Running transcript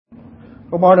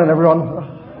Good morning, everyone.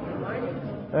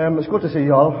 It's good to see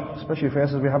you all, especially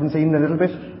faces we haven't seen in a little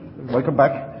bit. Welcome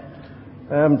back.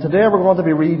 Today we're going to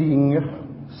be reading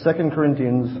 2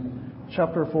 Corinthians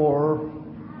chapter 4,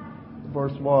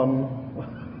 verse 1.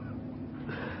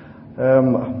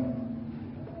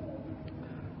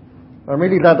 I'm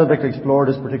really glad that I could explore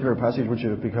this particular passage with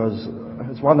you because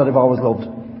it's one that I've always loved.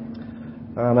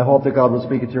 And I hope that God will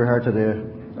speak it to your heart today,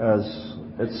 as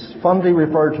it's fondly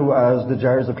referred to as the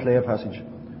jars of clay passage.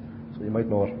 So you might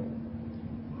know it.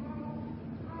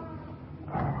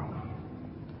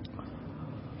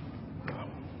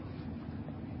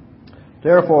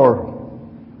 Therefore,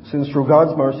 since through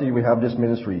God's mercy we have this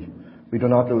ministry, we do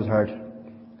not lose heart.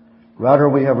 Rather,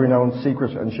 we have renounced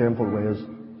secret and shameful ways.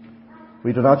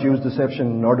 We do not use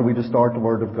deception, nor do we distort the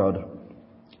word of God.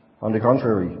 On the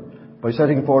contrary, by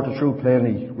setting forth the truth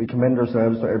plainly, we commend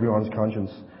ourselves to everyone's conscience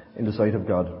in the sight of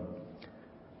God.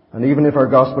 And even if our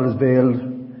gospel is veiled,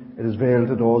 it is veiled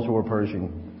to those who are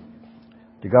perishing.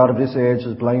 The God of this age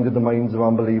has blinded the minds of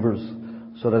unbelievers,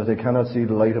 so that they cannot see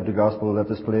the light of the gospel that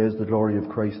displays the glory of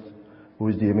Christ, who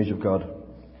is the image of God.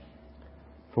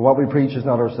 For what we preach is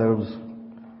not ourselves,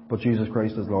 but Jesus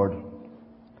Christ as Lord,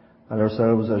 and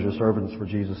ourselves as your servants for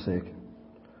Jesus' sake.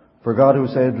 For God, who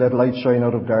said, "Let light shine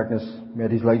out of darkness,"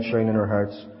 made his light shine in our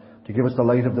hearts, to give us the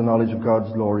light of the knowledge of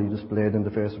God's glory displayed in the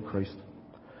face of Christ.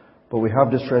 But we have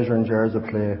this treasure in jars of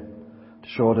clay, to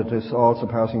show that this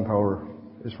all-surpassing power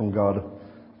is from God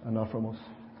and not from us.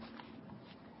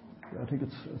 I think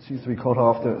it seems to be cut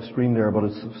off the screen there, but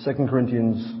it's 2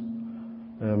 Corinthians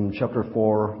chapter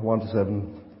 4,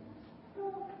 1-7.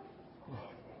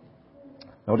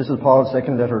 Now this is Paul's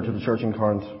second letter to the church in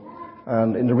Corinth,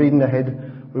 and in the reading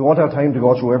ahead we won't have time to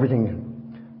go through everything,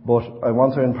 but I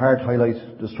want to in part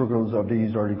highlight the struggles of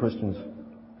these early Christians,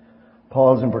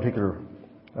 Paul's in particular,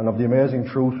 and of the amazing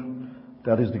truth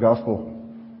that is the gospel,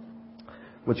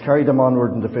 which carried them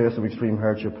onward in the face of extreme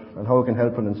hardship, and how it can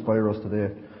help and inspire us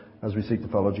today as we seek to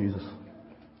follow Jesus.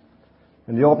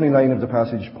 In the opening line of the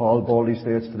passage, Paul boldly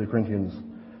states to the Corinthians,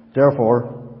 "Therefore,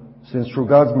 since through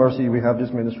God's mercy we have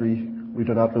this ministry, we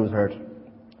do not lose heart."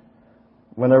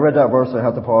 When I read that verse, I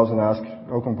had to pause and ask,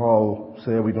 how can Paul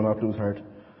say we do not lose heart?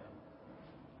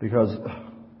 Because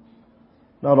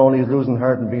not only is losing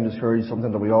heart and being discouraged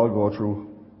something that we all go through,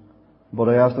 but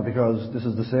I asked it because this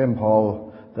is the same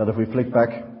Paul that, if we flick back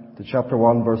to chapter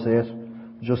 1, verse 8,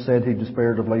 just said he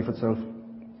despaired of life itself.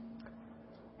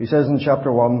 He says in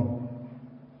chapter 1,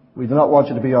 "We do not want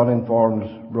you to be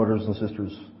uninformed, brothers and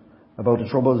sisters, about the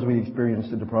troubles we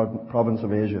experienced in the province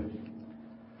of Asia.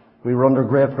 We were under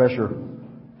great pressure,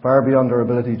 far beyond our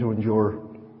ability to endure,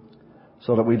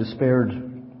 so that we despaired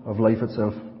of life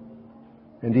itself.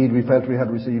 Indeed, we felt we had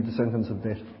received the sentence of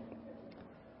death."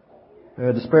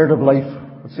 Despaired of life,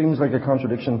 it seems like a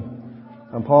contradiction,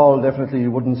 and Paul definitely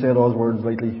wouldn't say those words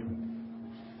lightly.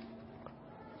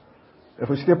 If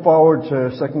we skip forward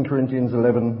to 2 Corinthians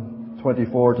 11,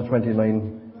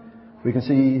 24-29, we can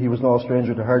see he was no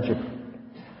stranger to hardship.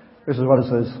 This is what it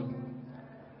says.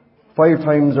 5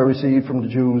 times I received from the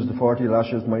Jews the 40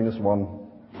 lashes minus 1.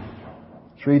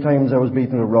 3 times I was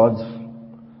beaten with rods.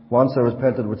 Once I was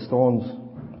pelted with stones.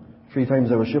 3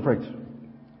 times I was shipwrecked.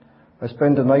 I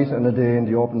spent a night and a day in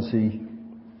the open sea.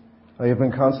 I have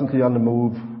been constantly on the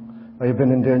move. I have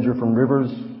been in danger from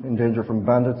rivers, in danger from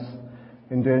bandits,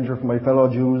 in danger from my fellow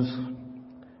Jews,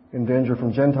 in danger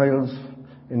from Gentiles,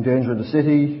 in danger in the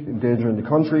city, in danger in the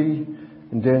country,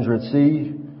 in danger at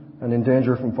sea, and in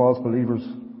danger from false believers.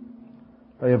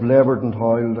 I have laboured and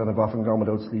toiled, and have often gone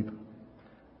without sleep.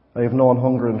 I have known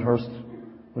hunger and thirst,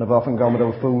 and have often gone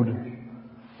without food.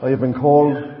 I have been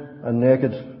cold and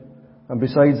naked, and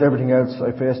besides everything else,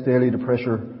 I face daily the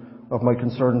pressure of my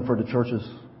concern for the churches.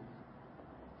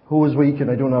 Who is weak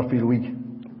and I do not feel weak?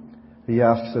 He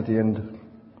asks at the end.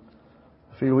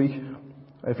 I feel weak?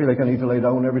 I feel like I need to lie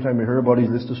down every time I hear about his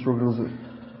list of struggles.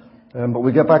 But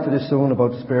we'll get back to this soon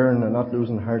about despairing and not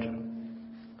losing heart.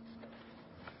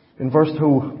 In verse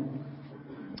 2,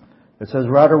 it says,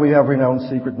 "Rather we have renounced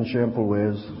secret and shameful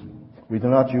ways. We do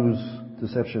not use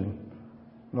deception,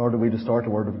 nor do we distort the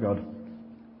word of God.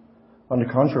 On the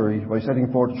contrary, by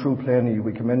setting forth the truth plainly,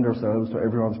 we commend ourselves to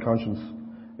everyone's conscience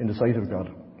in the sight of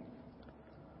God."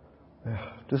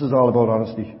 This is all about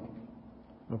honesty.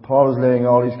 Paul is laying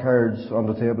all his cards on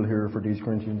the table here for these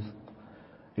Corinthians.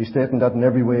 He's stating that in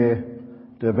every way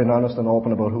they've been honest and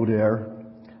open about who they are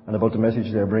and about the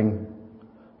message they bring.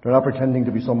 They're not pretending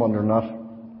to be someone they're not,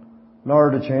 nor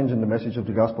are they changing the message of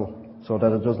the gospel so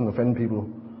that it doesn't offend people.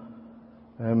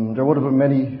 There would have been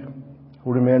many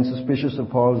who remained suspicious of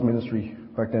Paul's ministry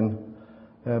back then,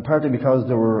 partly because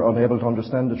they were unable to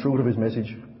understand the truth of his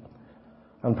message,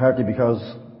 and partly because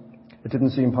it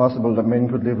didn't seem possible that men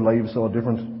could live lives so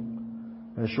different.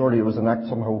 Surely it was an act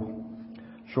somehow.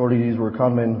 Surely these were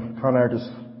con men, con artists,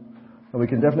 and we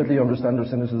can definitely understand their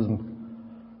cynicism.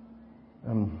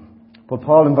 But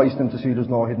Paul invites them to see there's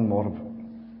no hidden motive.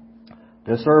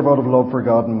 They serve out of love for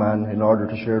God and man in order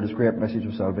to share this great message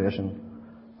of salvation,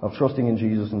 of trusting in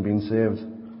Jesus and being saved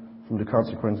from the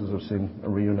consequences of sin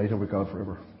and reunited with God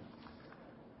forever.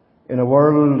 In a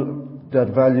world that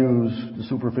values the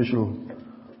superficial,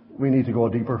 we need to go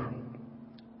deeper.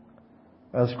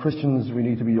 As Christians, we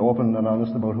need to be open and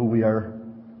honest about who we are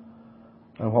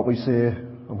and what we say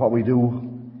and what we do.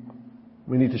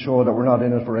 We need to show that we're not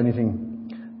in it for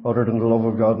anything other than the love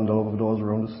of God and the love of those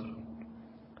around us.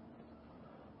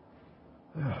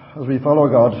 As we follow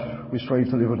God, we strive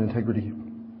to live with integrity.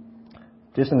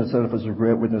 This in itself is a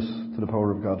great witness to the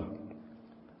power of God.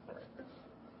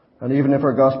 And even if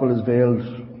our gospel is veiled,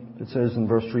 it says in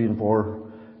verse 3 and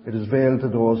 4, it is veiled to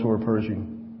those who are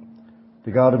perishing.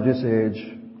 The God of this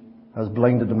age has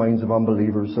blinded the minds of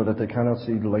unbelievers so that they cannot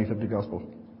see the light of the gospel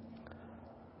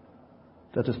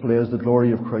that displays the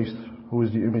glory of Christ, who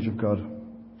is the image of God.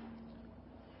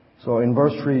 So in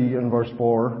verse 3 and verse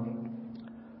 4,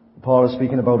 Paul is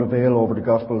speaking about a veil over the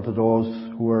gospel to those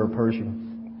who are perishing.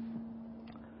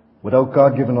 Without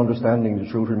God-given understanding, the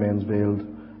truth remains veiled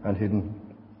and hidden.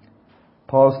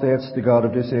 Paul states the God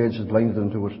of this age has blinded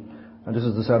them to it, and this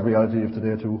is the sad reality of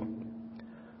today too.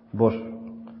 But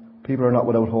people are not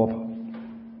without hope.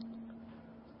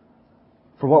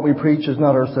 For what we preach is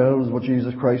not ourselves, but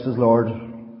Jesus Christ as Lord,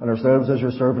 and ourselves as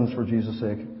your servants for Jesus'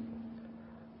 sake.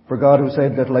 For God, who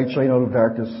said, "Let light shine out of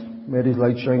darkness," made his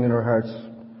light shine in our hearts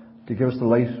to give us the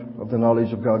light of the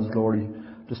knowledge of God's glory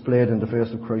displayed in the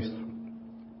face of Christ.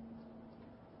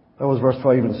 That was verse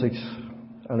 5 and 6.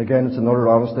 And again, it's another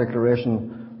honest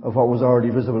declaration of what was already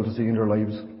visible to see in their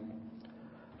lives,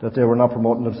 that they were not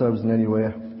promoting themselves in any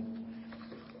way.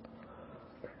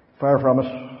 Far from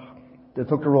it. They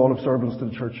took the role of servants to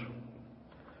the church.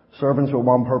 Servants with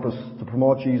one purpose, to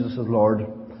promote Jesus as Lord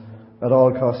at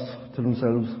all costs to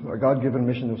themselves, a God-given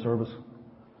mission of service.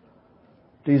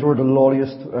 These were the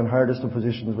lowliest and hardest of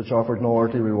positions which offered no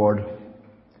earthly reward.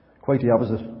 Quite the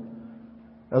opposite.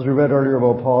 As we read earlier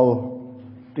about Paul,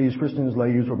 these Christians'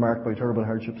 lives were marked by terrible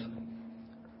hardships.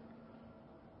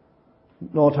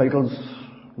 No titles,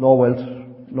 no wealth,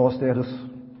 no status.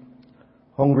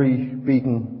 Hungry,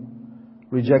 beaten,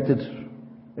 rejected,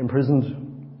 imprisoned,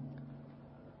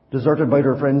 deserted by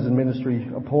their friends in ministry,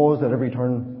 opposed at every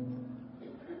turn,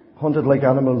 hunted like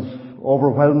animals,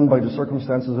 overwhelmed by the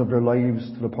circumstances of their lives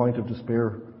to the point of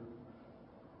despair.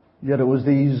 Yet it was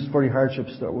these very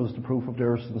hardships that was the proof of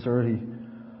their sincerity,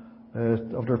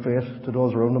 of their faith to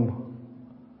those around them.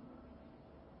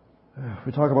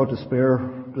 We talk about despair.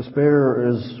 Despair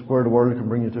is where the world can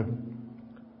bring you to.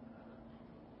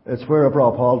 It's where it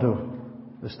brought Paul to.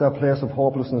 It's that place of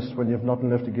hopelessness when you have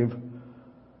nothing left to give.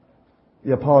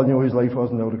 Yet Paul knew his life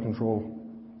wasn't out of control.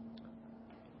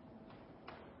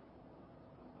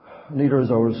 Neither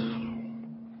is ours.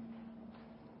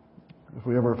 If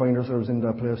we ever find ourselves in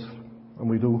that place, and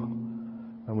we do,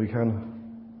 and we can.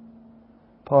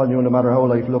 Paul knew no matter how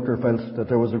life looked or felt that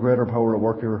there was a greater power at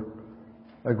work here,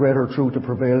 a greater truth that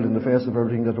prevailed in the face of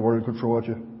everything that the world could throw at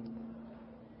you.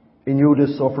 He knew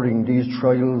this suffering, these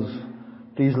trials,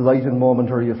 these light and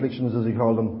momentary afflictions, as he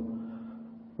called them,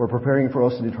 were preparing for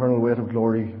us an eternal weight of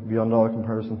glory beyond all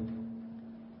comparison.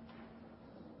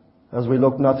 As we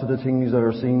look not to the things that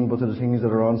are seen, but to the things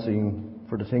that are unseen,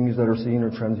 for the things that are seen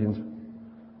are transient,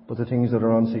 but the things that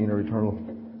are unseen are eternal.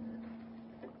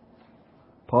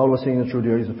 Paul was seeing it through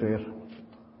the eyes of faith,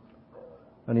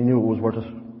 and he knew it was worth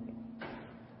it.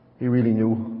 He really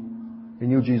knew. He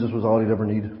knew Jesus was all he'd ever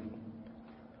need.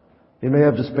 He may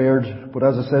have despaired, but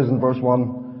as it says in verse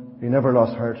 1, he never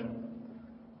lost heart.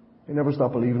 He never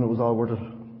stopped believing it was all worth it.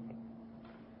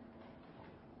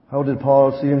 How did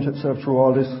Paul see himself through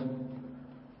all this?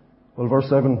 Well, verse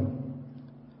 7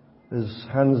 is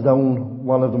hands down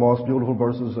one of the most beautiful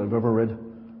verses I've ever read.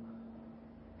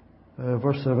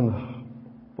 Verse 7,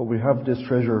 but we have this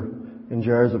treasure in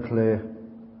jars of clay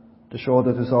to show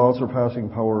that this all-surpassing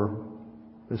power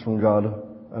is from God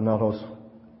and not us.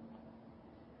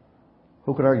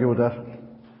 Who could argue with that?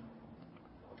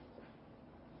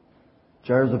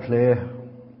 Jars of clay,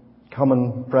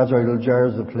 common, fragile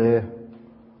jars of clay,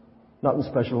 nothing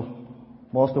special.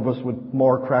 Most of us with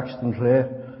more cracks than clay,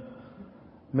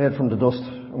 made from the dust,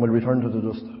 and will return to the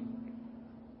dust.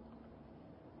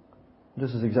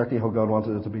 This is exactly how God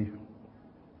wanted it to be.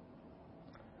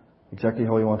 Exactly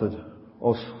how He wanted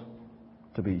us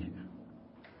to be.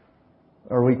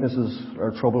 Our weaknesses,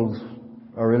 our troubles,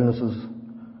 our illnesses,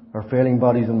 our failing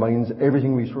bodies and minds,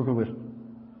 everything we struggle with,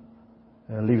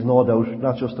 leaves no doubt,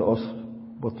 not just to us,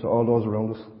 but to all those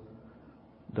around us,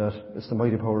 that it's the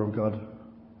mighty power of God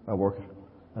at work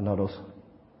and not us.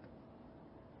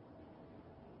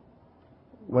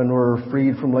 When we're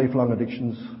freed from lifelong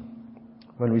addictions,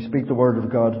 when we speak the word of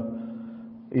God,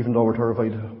 even though we're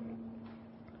terrified,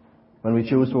 when we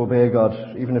choose to obey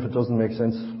God, even if it doesn't make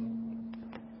sense,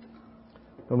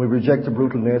 when we reject the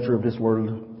brutal nature of this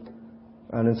world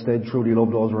and instead truly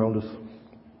love those around us,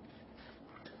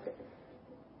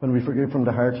 when we forgive from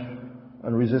the heart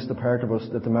and resist the part of us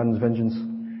that demands vengeance,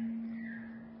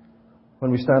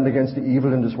 when we stand against the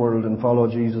evil in this world and follow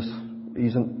Jesus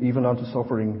even unto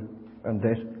suffering and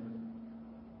death,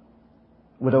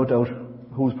 without doubt,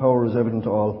 whose power is evident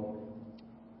to all,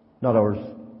 not ours,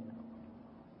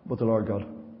 but the Lord God,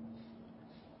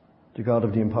 the God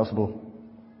of the impossible.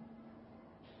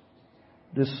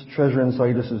 This treasure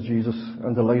inside us is Jesus,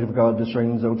 and the light of God that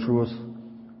shines out through us.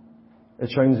 It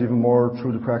shines even more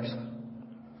through the cracks,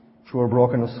 through our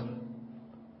brokenness.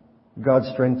 God's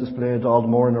strength displayed all the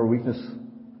more in our weakness.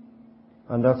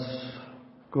 And that's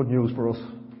good news for us.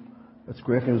 It's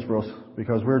great news for us,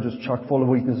 because we're just chock full of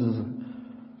weaknesses.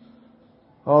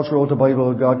 All throughout the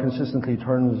Bible, God consistently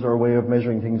turns our way of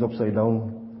measuring things upside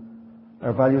down.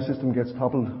 Our value system gets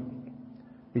toppled.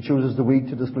 He chooses the weak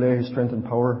to display His strength and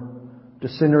power. The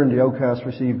sinner and the outcast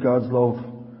receive God's love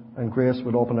and grace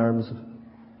with open arms.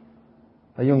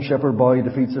 A young shepherd boy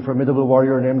defeats a formidable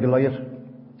warrior named Goliath.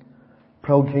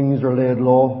 Proud kings are laid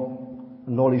low,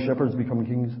 and lowly shepherds become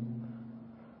kings.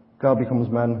 God becomes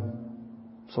man,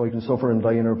 so He can suffer and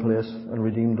die in our place and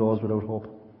redeem those without hope.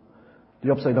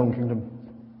 The upside down kingdom.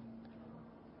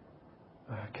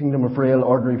 A kingdom of frail,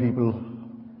 ordinary people,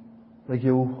 like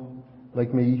you,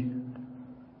 like me.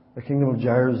 A kingdom of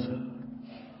jars.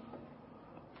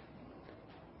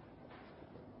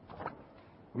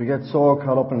 We get so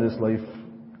caught up in this life,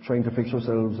 trying to fix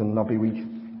ourselves and not be weak.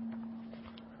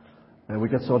 We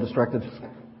get so distracted.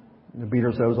 We beat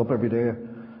ourselves up every day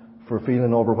for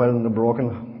feeling overwhelmed and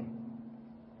broken.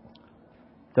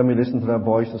 Then we listen to that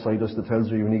voice inside us that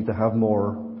tells you need to have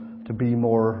more, to be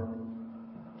more,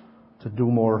 to do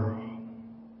more.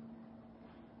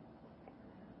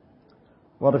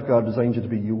 What if God designed you to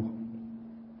be you?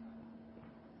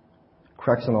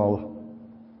 Cracks and all.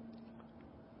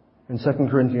 In 2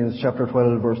 Corinthians chapter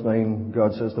 12, verse 9,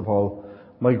 God says to Paul,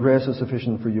 "My grace is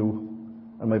sufficient for you,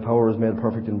 and my power is made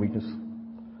perfect in weakness."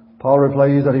 Paul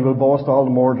replies that he will boast all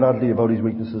the more gladly about his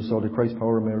weaknesses so that Christ's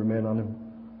power may remain on him.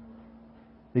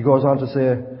 He goes on to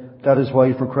say, "That is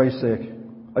why, for Christ's sake,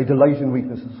 I delight in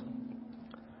weaknesses,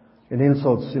 in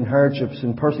insults, in hardships,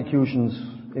 in persecutions,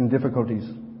 in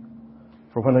difficulties.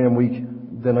 For when I am weak,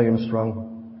 then I am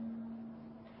strong."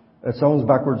 It sounds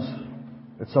backwards,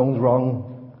 it sounds wrong,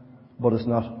 but it's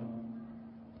not.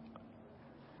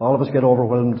 All of us get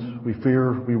overwhelmed. We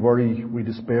fear, we worry, we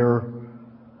despair.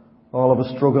 All of us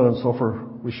struggle and suffer.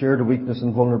 We share the weakness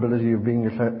and vulnerability of being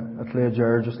a clay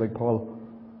jar, just like Paul.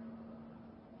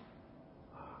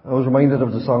 I was reminded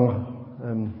of the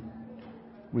song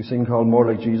we sing called "More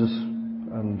Like Jesus,"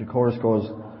 and the chorus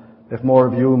goes, "If more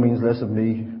of you means less of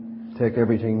me, take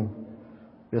everything.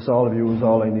 Yes, all of you is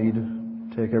all I need.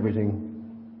 Take everything."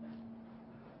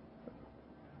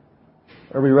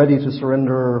 Are we ready to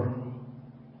surrender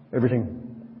everything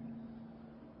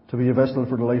to be a vessel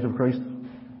for the light of Christ?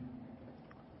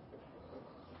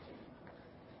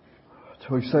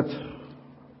 To accept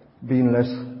being less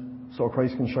so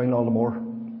Christ can shine all the more?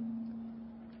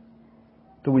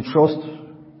 Do we trust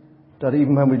that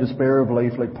even when we despair of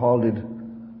life like Paul did,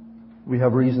 we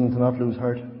have reason to not lose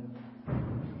heart,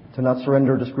 to not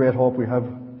surrender this great hope we have,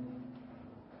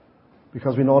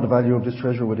 because we know the value of this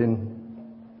treasure within,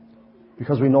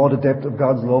 because we know the depth of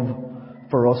God's love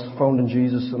for us found in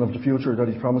Jesus and of the future that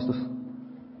He's promised us?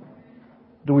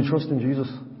 Do we trust in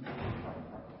Jesus?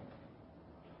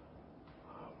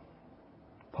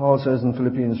 Paul says in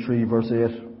Philippians 3 verse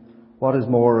 8, "What is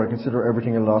more, I consider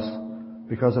everything a loss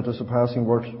because of the surpassing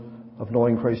worth of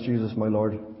knowing Christ Jesus my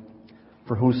Lord,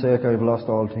 for whose sake I have lost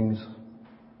all things.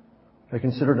 I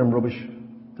consider them rubbish,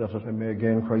 that I may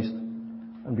gain Christ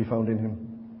and be found in Him."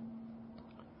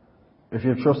 If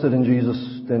you have trusted in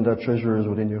Jesus, then that treasure is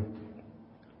within you.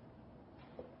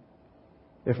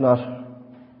 If not,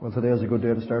 well, today is a good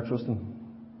day to start trusting.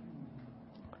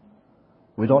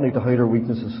 We don't need to hide our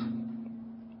weaknesses.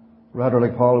 Rather,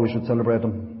 like Paul, we should celebrate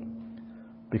them,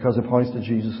 because it points to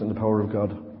Jesus and the power of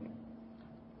God.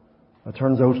 It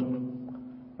turns out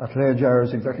a clay jar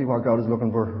is exactly what God is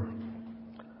looking for.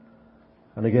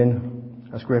 And again,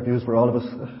 that's great news for all of us.